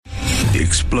The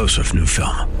explosive new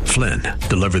film, Flynn,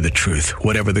 deliver the truth,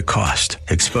 whatever the cost,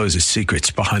 exposes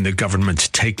secrets behind the government's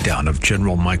takedown of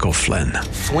General Michael Flynn.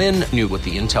 Flynn knew what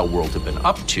the intel world had been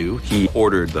up to. He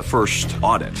ordered the first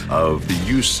audit of the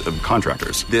use of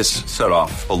contractors. This set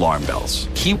off alarm bells.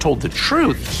 He told the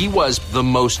truth. He was the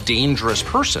most dangerous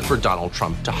person for Donald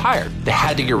Trump to hire. They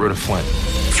had to get rid of Flynn.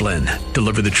 Flynn,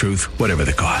 deliver the truth, whatever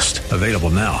the cost. Available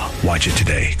now. Watch it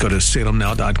today. Go to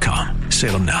salemnow.com.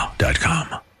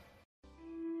 salemnow.com.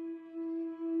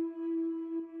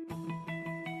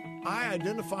 I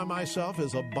identify myself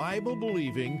as a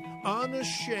Bible-believing,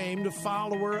 unashamed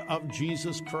follower of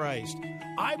Jesus Christ.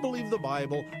 I believe the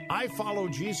Bible, I follow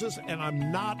Jesus, and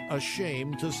I'm not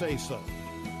ashamed to say so.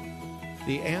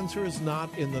 The answer is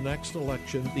not in the next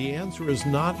election. The answer is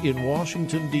not in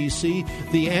Washington, D.C.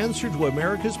 The answer to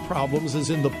America's problems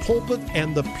is in the pulpit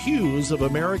and the pews of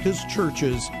America's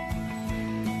churches.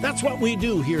 That's what we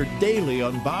do here daily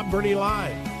on Bob Burney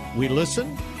Live. We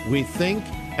listen, we think,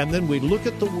 and then we look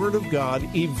at the Word of God,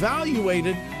 evaluate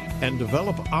it, and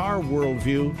develop our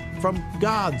worldview from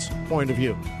God's point of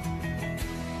view.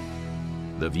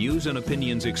 The views and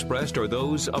opinions expressed are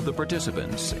those of the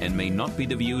participants and may not be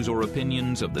the views or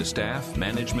opinions of the staff,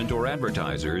 management, or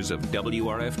advertisers of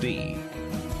WRFD.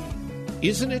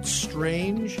 Isn't it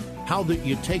strange how that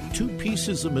you take two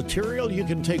pieces of material? You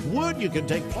can take wood, you can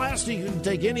take plastic, you can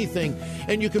take anything,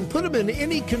 and you can put them in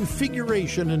any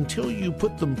configuration until you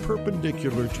put them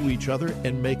perpendicular to each other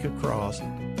and make a cross.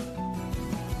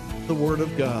 The Word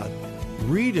of God.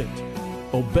 Read it.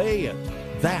 Obey it.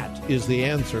 That is the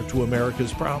answer to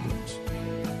America's problems.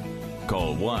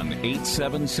 Call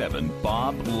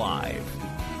 1-877-BOB-LIVE.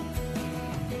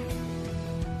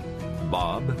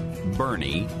 Bob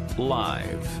Burney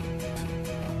Live.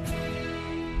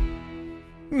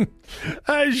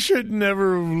 I should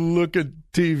never look at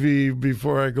TV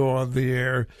before I go on the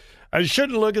air. I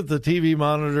shouldn't look at the TV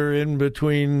monitor in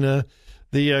between the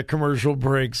commercial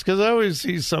breaks, because I always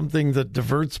see something that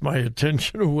diverts my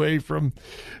attention away from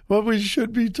what we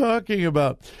should be talking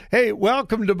about. Hey,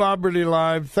 welcome to Bob Burney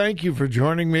Live. Thank you for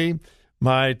joining me.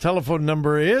 My telephone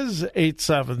number is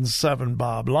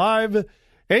 877-BOB-LIVE,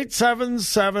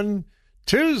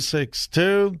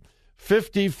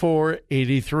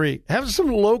 877-262-5483. I have some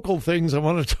local things I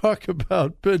want to talk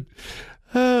about, but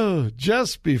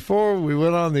just before we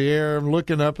went on the air, I'm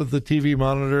looking up at the TV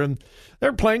monitor, and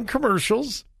they're playing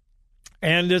commercials,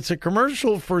 and it's a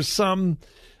commercial for some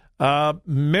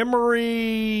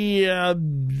memory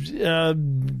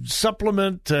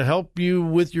supplement to help you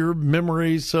with your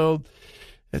memory.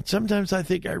 And sometimes I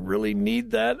think I really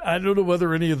need that. I don't know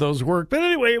whether any of those work. But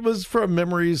anyway, it was for a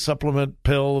memory supplement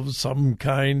pill of some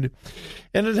kind.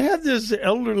 And it had this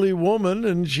elderly woman,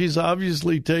 and she's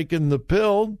obviously taken the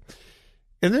pill.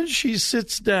 And then she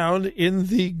sits down in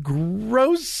the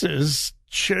grossest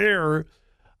chair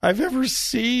I've ever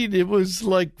seen. It was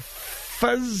like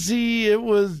fuzzy. It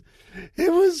was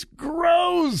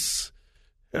gross.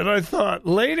 And I thought,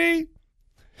 lady,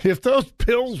 if those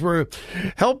pills were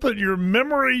helping your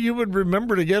memory, you would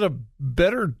remember to get a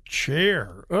better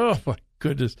chair. Oh, my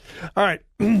goodness. All right,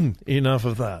 enough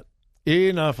of that.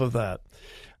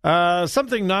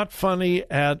 Something not funny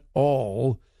at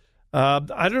all.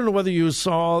 I don't know whether you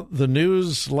saw the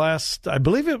news I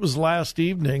believe it was last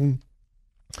evening,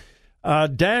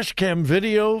 dash cam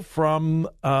video from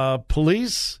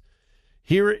police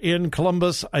here in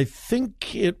Columbus. I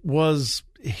think it was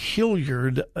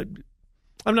Hilliard.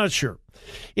 I'm not sure.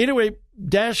 Anyway,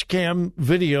 dash cam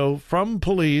video from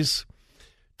police.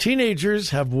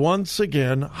 Teenagers have once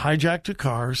again hijacked a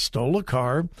car, stole a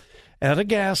car at a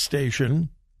gas station,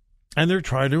 and they're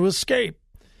trying to escape.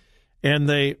 And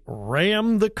they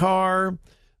ram the car,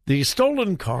 the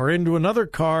stolen car, into another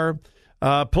car.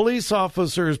 Police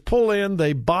officers pull in.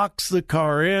 They box the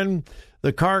car in.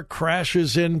 The car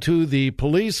crashes into the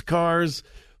police cars.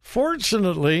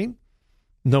 Fortunately,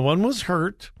 no one was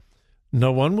hurt.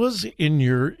 No one was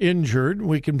injured.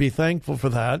 We can be thankful for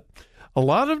that. A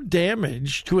lot of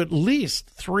damage to at least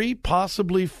 3,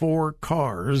 possibly 4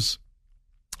 cars.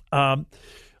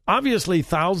 Obviously,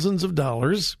 thousands of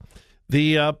dollars.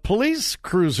 The police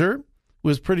cruiser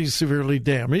was pretty severely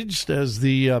damaged as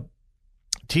the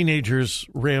teenagers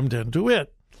rammed into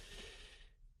it.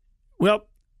 Well,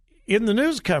 in the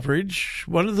news coverage,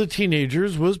 one of the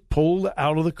teenagers was pulled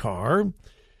out of the car,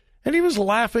 and he was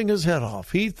laughing his head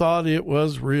off. He thought it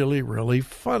was really, really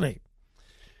funny.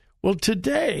 Well,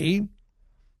 today,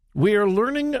 we are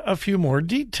learning a few more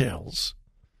details.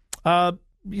 It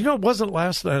wasn't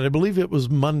last night. I believe it was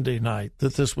Monday night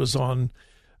that this was on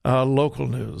local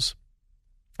news.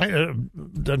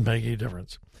 It doesn't make any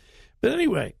difference. But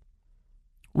anyway,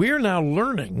 we are now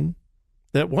learning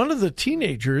that one of the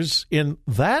teenagers in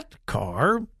that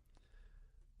car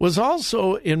was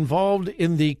also involved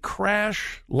in the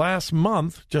crash last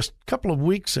month, just a couple of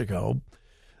weeks ago,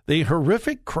 the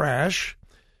horrific crash.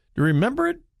 Do you remember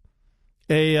it?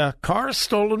 A car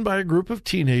stolen by a group of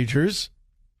teenagers,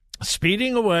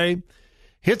 speeding away,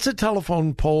 hits a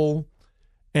telephone pole,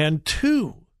 and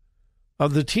 2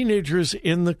 of the teenagers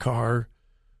in the car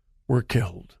were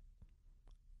killed.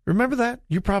 Remember that?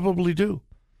 You probably do.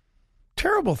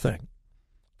 Terrible thing.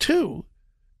 2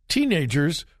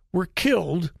 teenagers were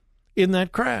killed in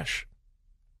that crash.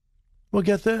 Well,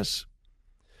 get this.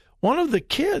 One of the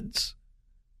kids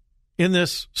in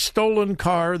this stolen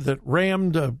car that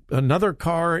rammed another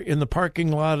car in the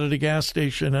parking lot at a gas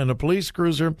station and a police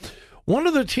cruiser, one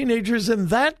of the teenagers in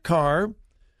that car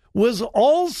was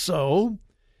also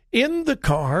in the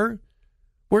car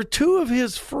where 2 of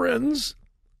his friends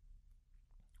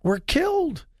were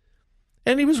killed.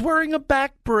 And he was wearing a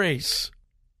back brace.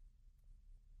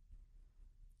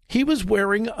 He was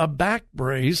wearing a back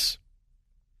brace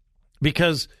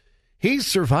because he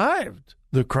survived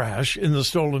the crash in the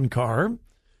stolen car,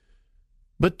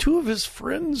 but 2 of his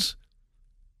friends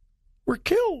were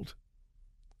killed.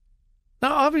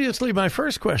 Now, obviously, my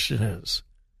first question is,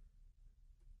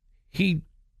 he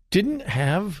didn't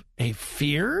have a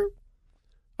fear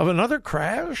of another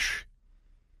crash?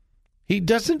 He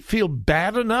doesn't feel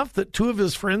bad enough that 2 of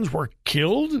his friends were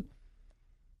killed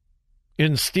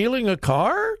in stealing a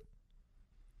car?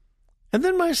 And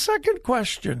then my second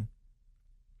question,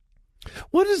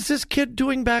 what is this kid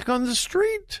doing back on the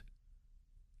street?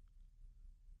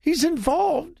 He's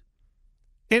involved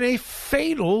in a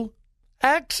fatal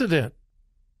accident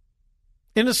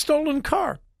in a stolen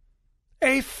car.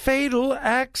 A fatal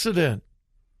accident.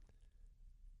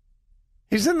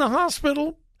 He's in the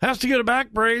hospital, has to get a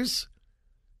back brace,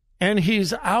 and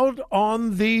he's out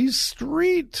on the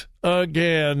street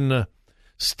again,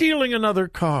 stealing another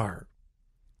car.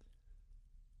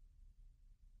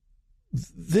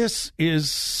 This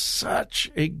is such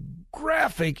a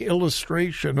graphic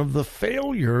illustration of the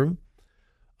failure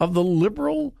of the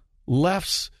liberal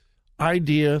left's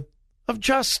idea of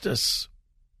justice.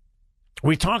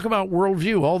 We talk about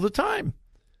worldview all the time.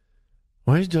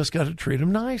 Well, you just got to treat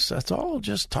him nice. That's all.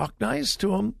 Just talk nice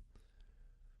to him.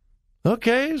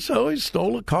 Okay, so he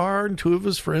stole a car and 2 of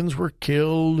his friends were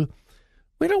killed.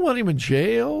 We don't want him in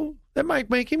jail. That might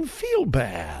make him feel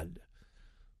bad.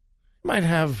 He might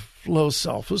have low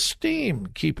self-esteem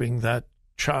keeping that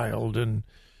child in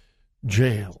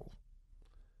jail.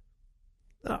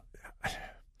 I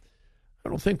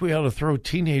don't think we ought to throw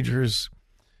teenagers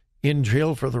in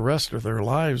jail for the rest of their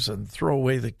lives and throw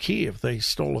away the key if they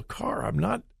stole a car. I'm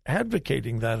not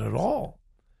advocating that at all.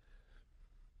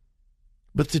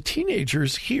 But the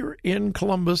teenagers here in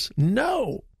Columbus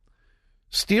know.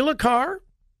 Steal a car,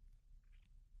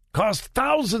 cause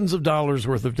thousands of dollars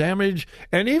worth of damage,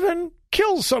 and even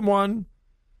kill someone.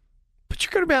 But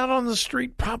you're going to be out on the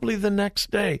street probably the next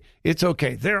day. It's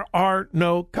okay. There are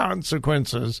no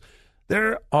consequences.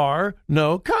 There are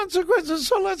no consequences,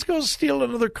 so let's go steal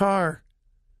another car.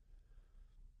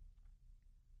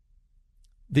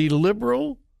 The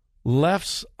liberal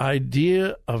left's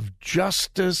idea of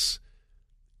justice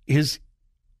is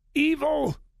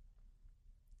evil.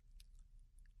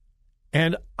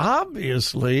 And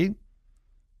obviously,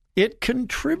 it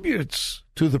contributes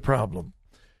to the problem.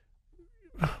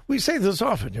 We say this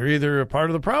often. You're either a part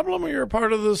of the problem or you're a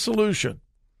part of the solution.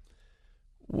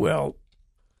 Well,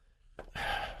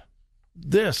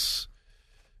 this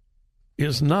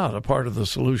is not a part of the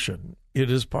solution.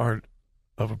 It is part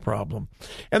of a problem.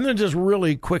 And then just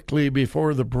really quickly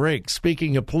before the break,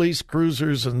 speaking of police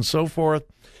cruisers and so forth,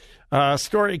 a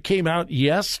story came out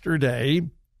yesterday.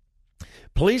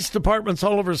 Police departments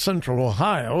all over central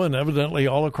Ohio and evidently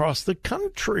all across the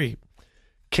country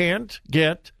can't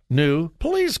get new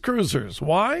police cruisers.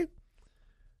 Why?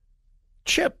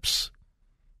 Chips.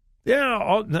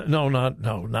 Yeah,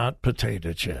 not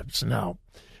potato chips. No.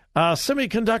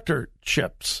 Semiconductor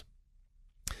chips.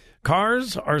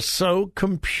 Cars are so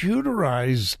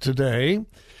computerized today,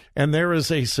 and there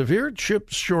is a severe chip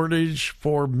shortage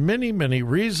for many, many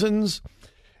reasons.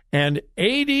 And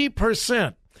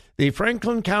 80%, the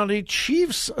Franklin County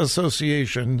Chiefs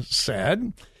Association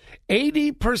said,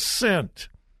 80%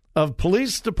 of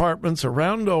police departments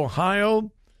around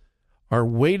Ohio are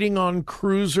waiting on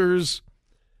cruisers.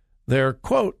 They're,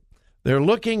 quote, they're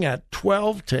looking at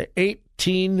 12 to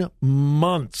 18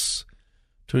 months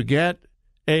to get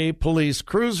a police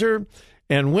cruiser.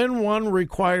 And when one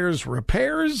requires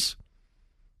repairs,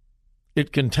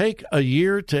 it can take a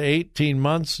year to 18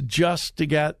 months just to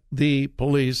get the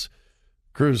police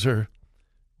cruiser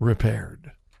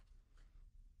repaired.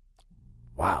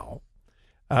 Wow.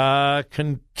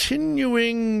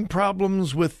 Continuing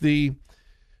problems with the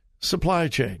supply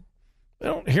chain. I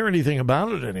don't hear anything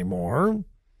about it anymore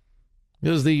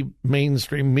because the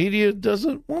mainstream media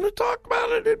doesn't want to talk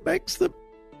about it. It makes the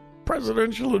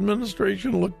presidential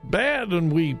administration look bad,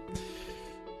 and we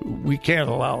can't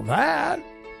allow that.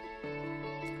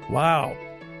 Wow.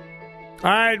 All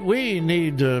right, we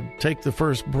need to take the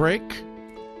first break.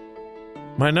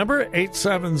 My number,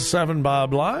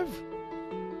 877-BOB-LIVE,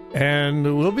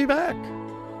 and we'll be back.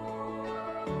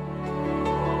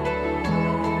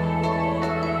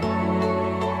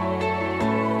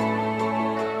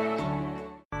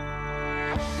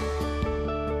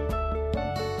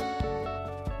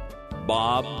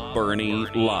 Bob Burney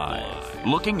Live.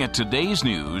 Looking at today's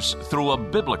news through a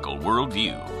biblical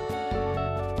worldview.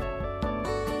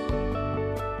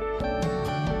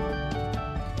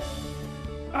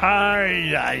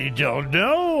 I don't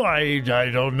know. I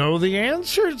don't know the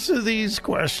answer to these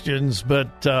questions, but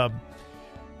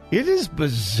it is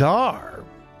bizarre.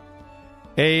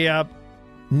 A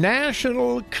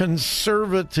national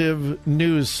conservative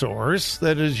news source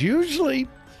that is usually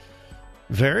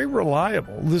very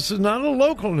reliable. This is not a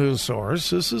local news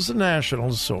source. This is a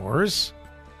national source.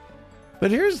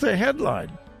 But here's the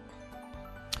headline.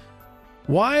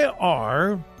 Why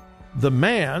are the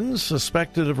man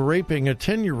suspected of raping a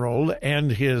 10-year-old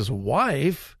and his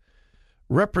wife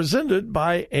represented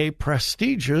by a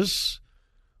prestigious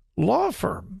law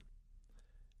firm?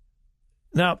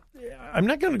 Now, I'm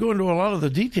not going to go into a lot of the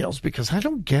details because I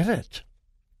don't get it.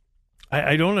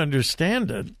 I don't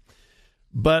understand it.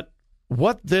 But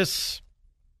what this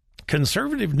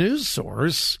conservative news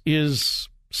source is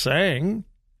saying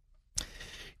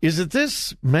is that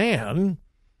this man,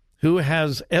 who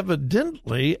has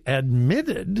evidently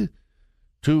admitted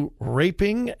to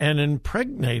raping and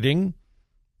impregnating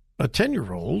a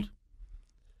 10-year-old,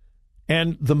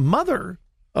 and the mother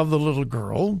of the little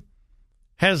girl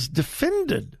has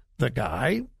defended the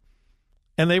guy,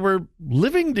 and they were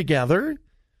living together.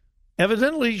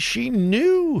 Evidently, she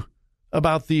knew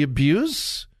about the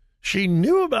abuse. She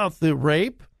knew about the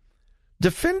rape,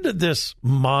 defended this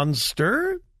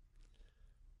monster.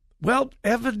 Well,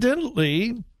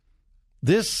 evidently,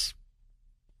 this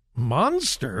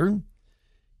monster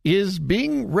is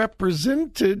being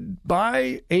represented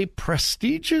by a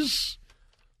prestigious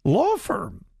law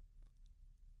firm.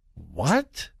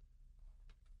 What?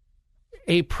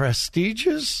 A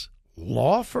prestigious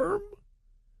law firm?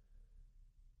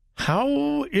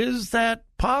 How is that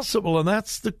possible? And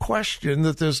that's the question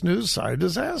that this news site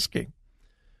is asking.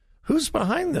 Who's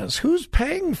behind this? Who's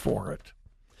paying for it?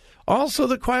 Also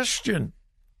the question,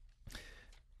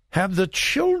 have the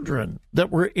children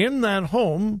that were in that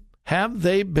home, have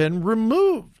they been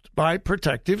removed by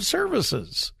protective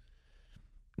services?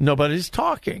 Nobody's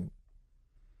talking.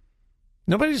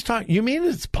 Nobody's talking. You mean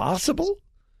it's possible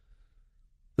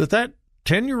that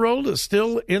 10-year-old is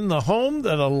still in the home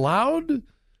that allowed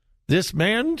this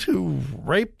man to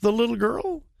rape the little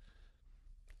girl?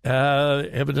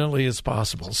 Evidently it's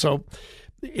possible. So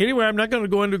anyway, I'm not going to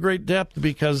go into great depth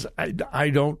because I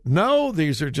don't know.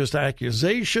 These are just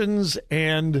accusations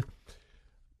and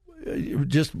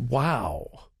just wow.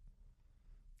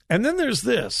 And then there's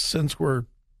this, since we're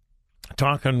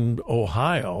talking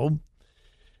Ohio,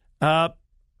 a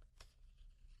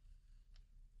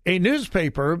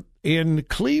newspaper in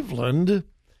Cleveland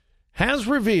has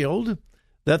revealed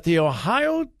that the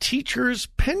Ohio Teachers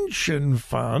Pension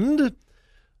Fund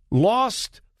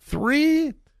lost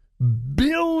 $3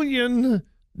 billion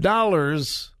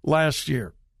last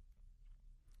year.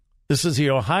 This is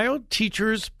the Ohio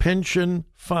Teachers Pension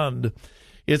Fund.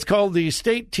 It's called the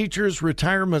State Teachers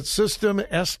Retirement System,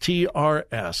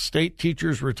 STRS, State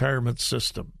Teachers Retirement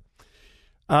System.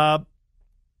 They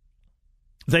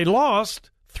lost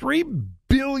 $3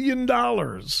 billion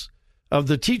of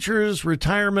the teachers'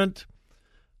 retirement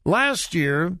last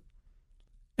year,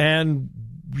 and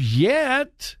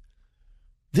yet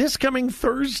this coming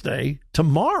Thursday,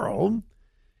 tomorrow,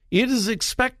 it is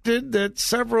expected that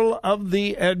several of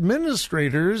the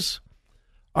administrators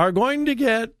are going to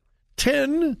get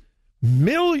 $10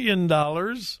 million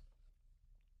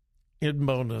in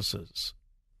bonuses.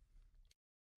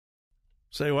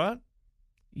 Say what?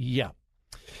 Yeah.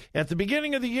 At the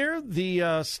beginning of the year,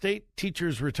 the state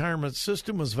teachers' retirement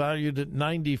system was valued at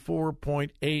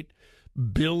 $94.8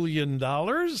 billion.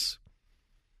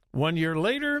 1 year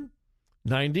later,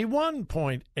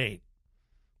 91.8.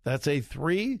 That's a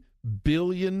 $3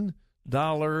 billion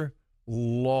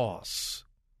loss.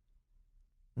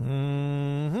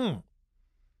 And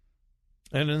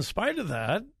in spite of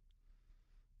that,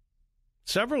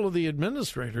 several of the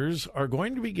administrators are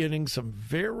going to be getting some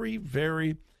very,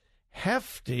 very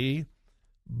hefty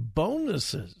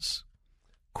bonuses.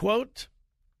 Quote,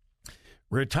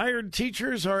 retired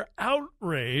teachers are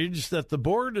outraged that the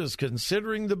board is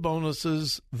considering the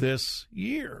bonuses this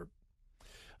year.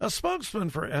 A spokesman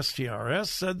for STRS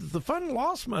said that the fund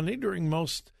lost money during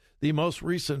the most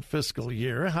recent fiscal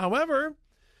year. However,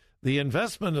 the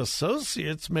investment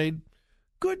associates made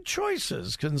good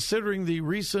choices considering the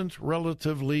recent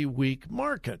relatively weak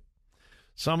market.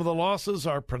 Some of the losses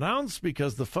are pronounced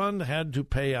because the fund had to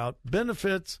pay out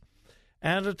benefits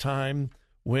at a time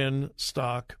when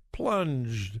stock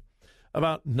plunged.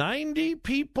 About 90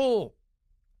 people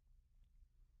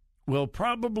will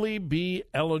probably be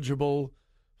eligible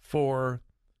for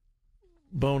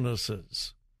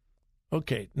bonuses.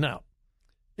 Okay, now,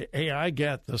 hey, I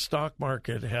get the stock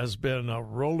market has been a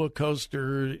roller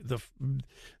coaster.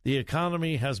 The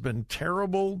economy has been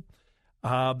terrible.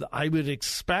 I would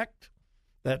expect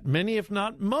that many, if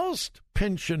not most,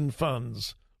 pension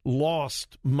funds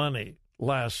lost money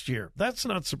last year. That's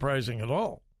not surprising at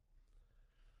all.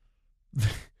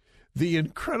 The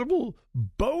incredible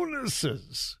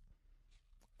bonuses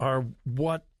are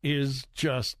what is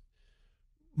just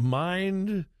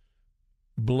mind-blowing.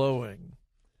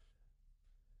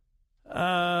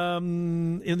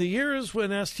 In the years when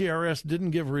STRS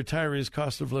didn't give retirees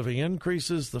cost of living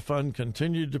increases, the fund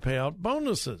continued to pay out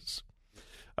bonuses.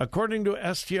 According to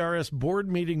STRS board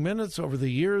meeting minutes over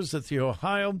the years that the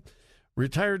Ohio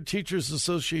Retired Teachers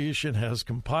Association has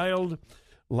compiled,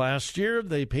 last year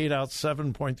they paid out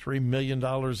 $7.3 million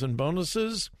in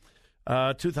bonuses.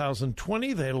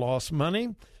 2020, they lost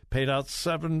money, paid out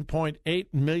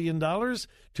 $7.8 million.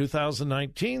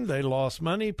 2019, they lost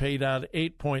money, paid out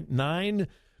 $8.9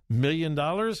 million.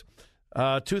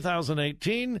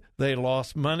 2018, they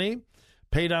lost money,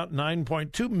 paid out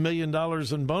 $9.2 million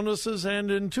in bonuses. And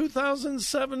in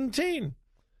 2017,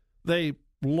 they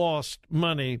lost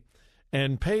money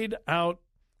and paid out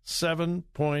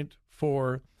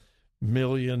 $7.4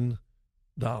 million.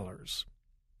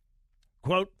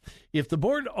 Quote, if the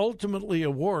board ultimately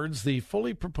awards the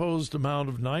fully proposed amount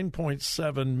of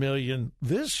 $9.7 million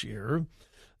this year,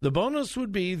 the bonus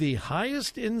would be the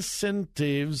highest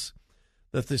incentives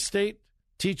that the state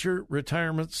teacher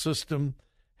retirement system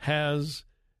has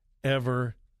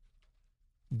ever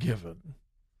given.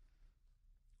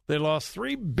 They lost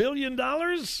 $3 billion,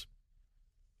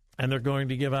 and they're going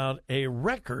to give out a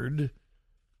record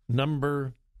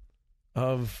number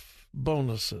of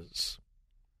bonuses.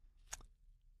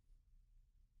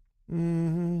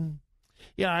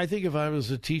 Yeah, I think if I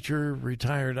was a teacher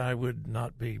retired, I would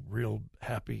not be real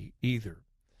happy either.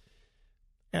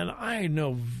 And I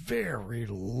know very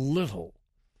little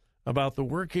about the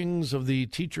workings of the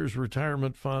Teachers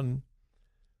Retirement Fund,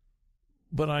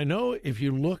 but I know if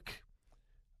you look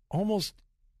almost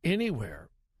anywhere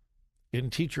in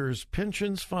teachers'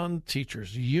 pensions fund,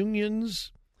 teachers'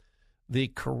 unions, the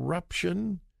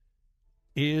corruption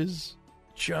is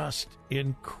just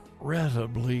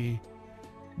incredibly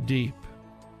deep.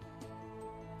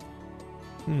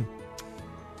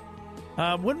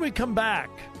 When we come back,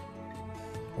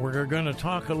 we're going to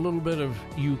talk a little bit of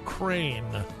Ukraine,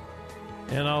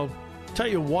 and I'll tell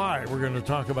you why we're going to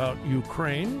talk about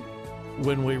Ukraine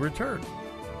when we return.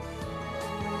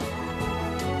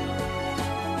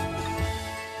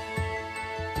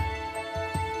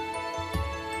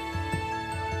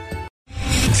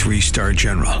 Three-star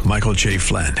General Michael J.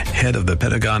 Flynn, head of the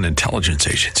Pentagon Intelligence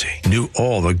Agency, knew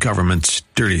all the government's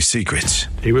dirty secrets.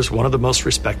 He was one of the most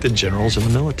respected generals in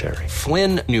the military.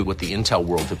 Flynn knew what the intel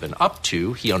world had been up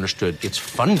to. He understood its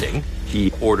funding.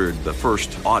 He ordered the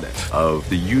first audit of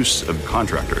the use of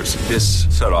contractors. This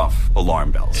set off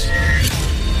alarm bells.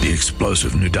 The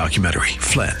explosive new documentary,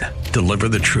 Flynn, Deliver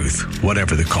the Truth,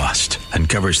 Whatever the Cost,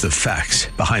 uncovers the facts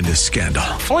behind this scandal.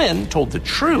 Flynn told the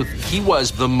truth. He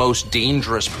was the most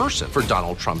dangerous person for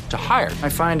Donald Trump to hire. I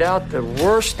find out the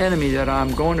worst enemy that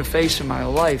I'm going to face in my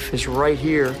life is right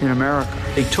here in America.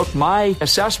 They took my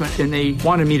assessment and they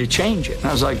wanted me to change it. And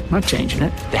I was like, I'm not changing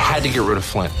it. They had to get rid of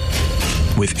Flynn.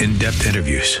 With in-depth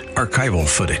interviews, archival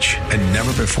footage, and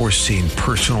never-before-seen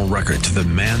personal records of the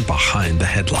man behind the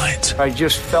headlines. I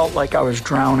just felt like I was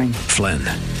drowning. Flynn,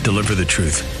 Deliver the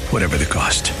Truth, Whatever the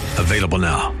Cost. Available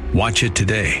now. Watch it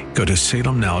today. Go to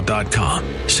salemnow.com.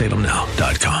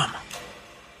 salemnow.com.